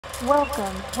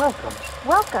Welcome, Welcome,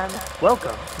 welcome,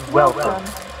 welcome, welcome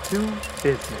to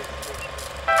business.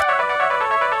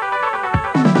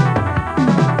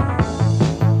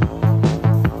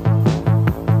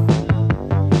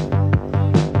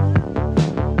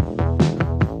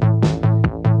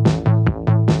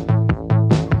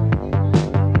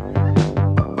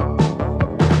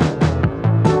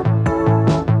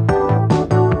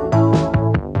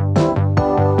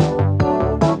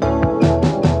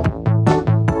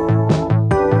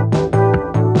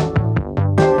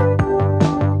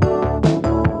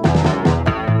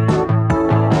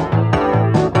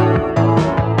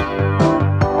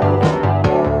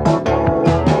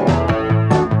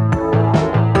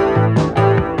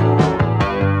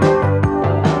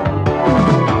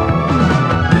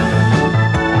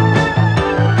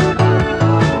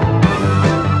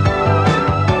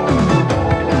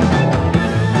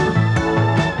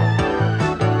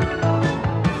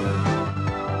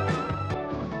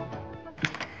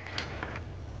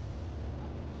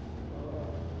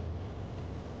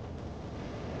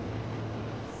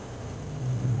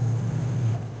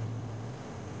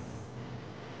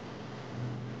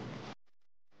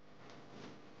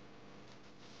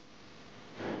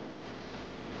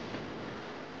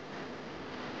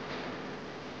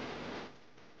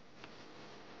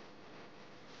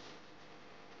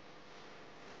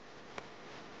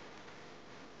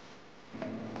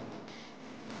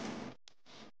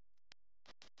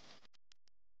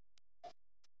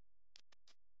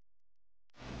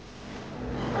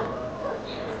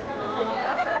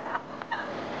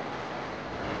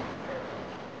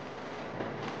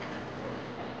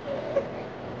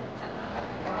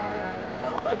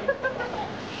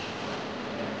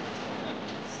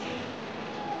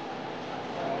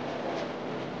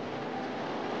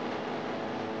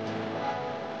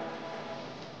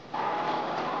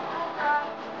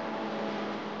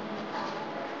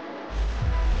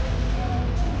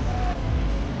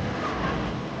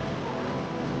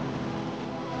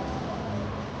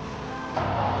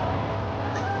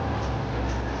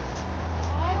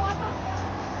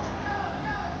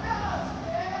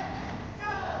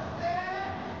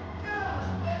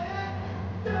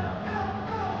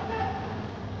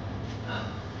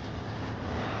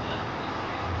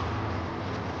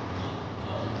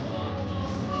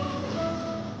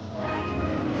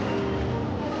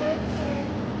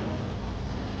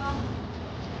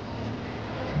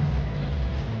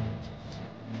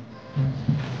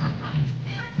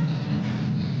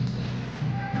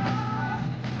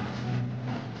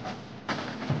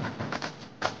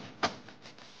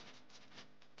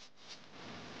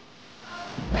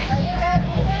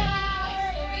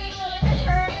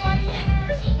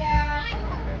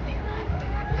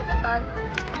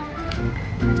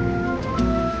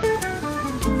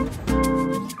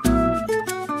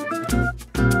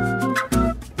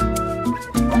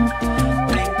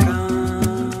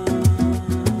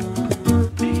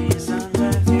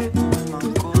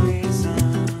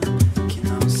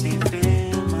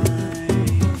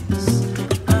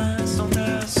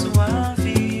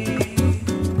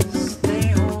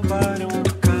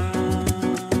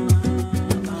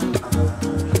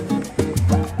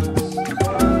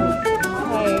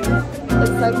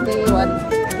 like day what?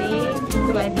 Day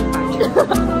 25.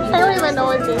 I don't even know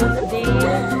what day it is. Day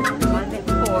 1 and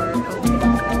 4.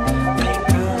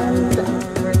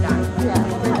 We're done. Yeah,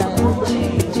 we're done.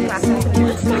 Classes.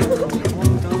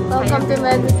 Welcome to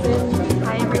medicine.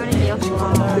 Hi everyone in the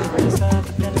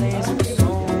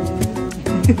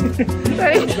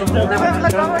Sorry.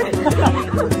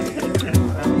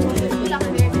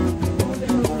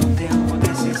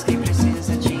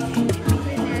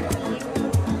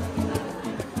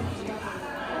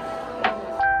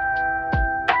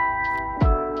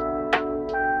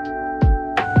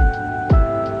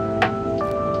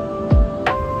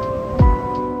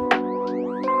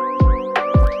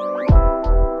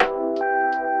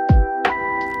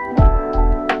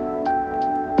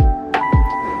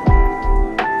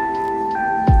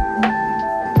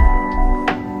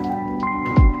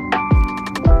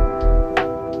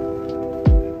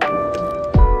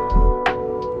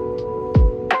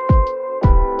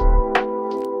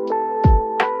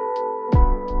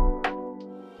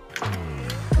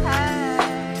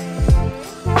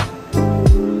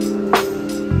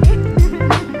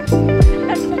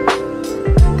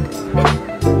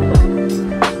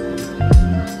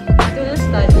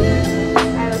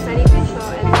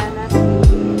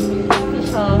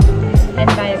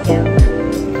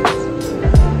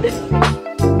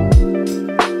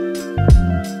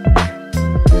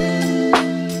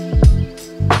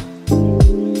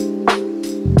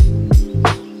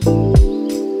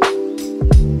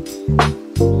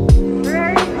 Where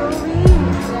are you going?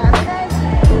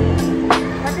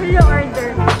 What will you order?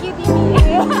 Kitty me.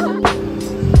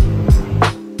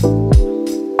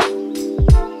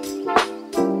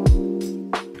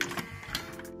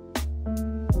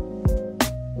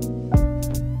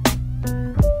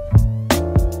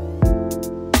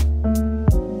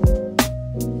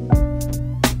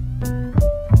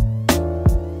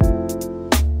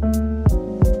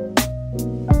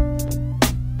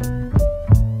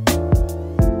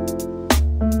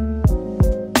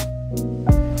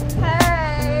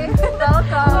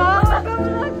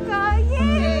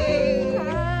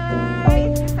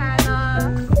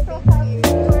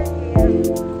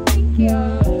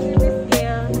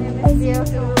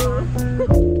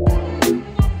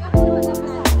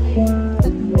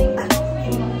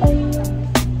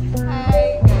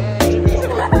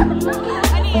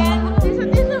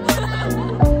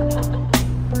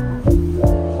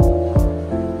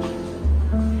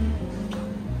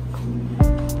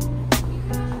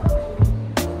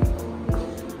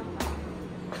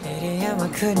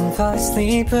 Couldn't fall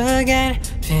asleep again.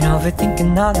 Been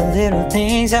overthinking all the little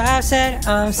things I've said.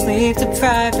 I'm sleep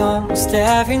deprived almost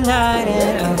every night,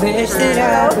 and I wish that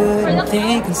I wouldn't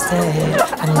think instead.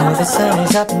 I know the sun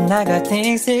is up and I got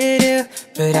things to do,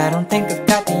 but I don't think I've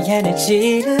got the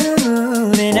energy to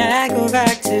move. And I go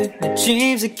back to my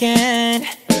dreams again,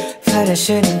 but I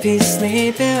shouldn't be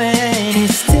sleeping when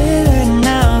it's daylight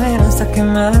now and I'm stuck in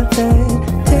my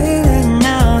bed. Daylight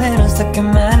now and I'm stuck in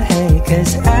my head,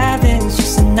 'cause I've been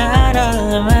stressing out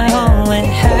all on my own when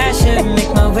I should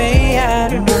make my way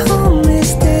out of my home.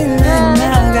 It's daylight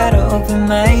now, gotta open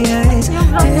my eyes.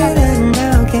 Daylight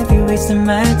now, can't be wasting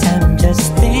my time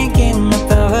just thinking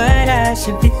about what I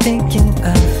should be thinking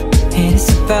of. And it's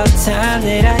about time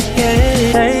that I get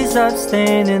it. Hey, stop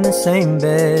staying in the same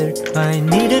bed. I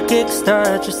need a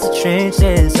kickstart just to change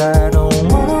this. I don't